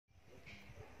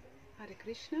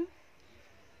Krishna.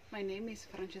 My name is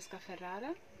Francesca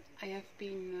Ferrara. I have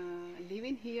been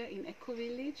living here in Eco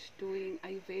Village doing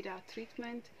Ayurveda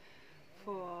treatment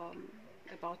for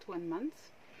about 1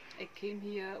 month. I came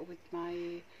here with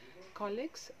my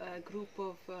colleagues, a group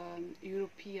of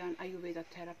European Ayurveda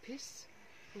therapists.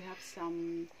 We have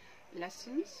some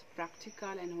lessons, practical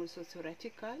and also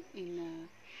theoretical, in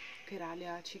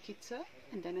Kerala Chikitsa,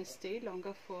 and then I stay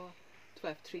longer for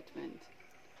 12 treatment.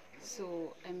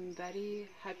 So I'm very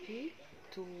happy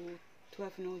to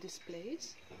have known this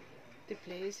place. The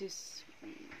place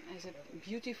has a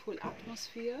beautiful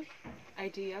atmosphere,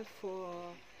 ideal for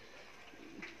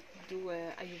do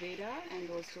Ayurveda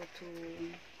and also to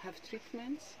have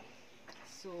treatments.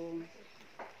 So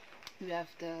you have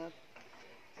the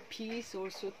peace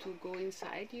also to go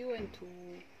inside you and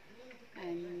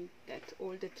that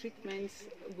all the treatments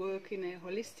work in a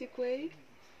holistic way.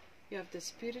 You have the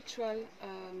spiritual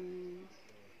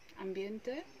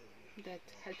ambiente that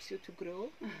helps you to grow.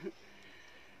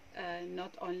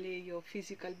 Not only your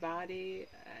physical body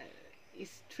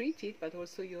is treated, but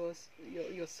also your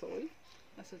soul.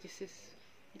 So this is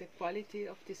the quality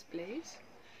of this place.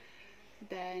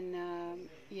 Then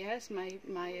yes,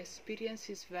 my experience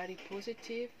is very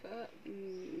positive.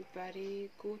 Very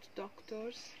good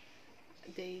doctors.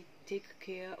 They take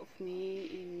care of me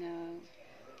in a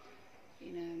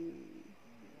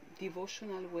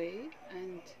devotional way,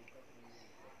 and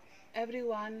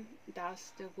everyone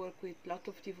does the work with lot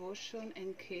of devotion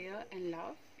and care and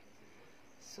love.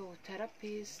 So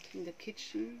therapists in the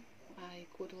kitchen, I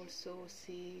could also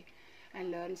see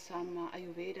and learn some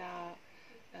Ayurveda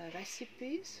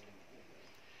recipes,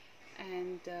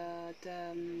 and the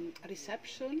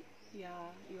reception,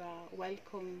 yeah, you are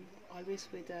welcome always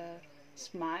with a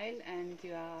smile, and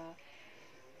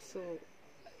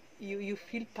you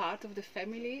feel part of the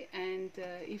family, and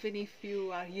even if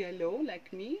you are here alone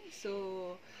like me,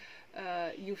 so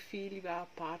you feel you are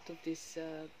part of this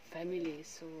family.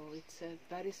 So it's a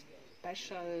very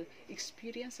special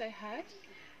experience I had.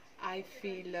 I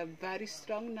feel very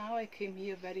strong now. I came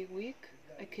here very weak,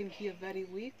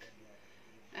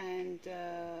 and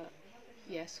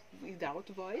yes, without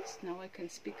voice. Now I can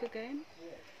speak again.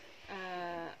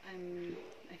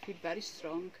 I feel very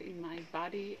strong in my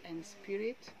body and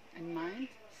spirit and mind.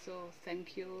 So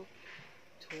thank you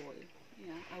to all.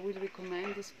 Yeah, I will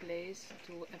recommend this place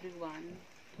to everyone.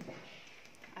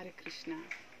 Hare Krishna.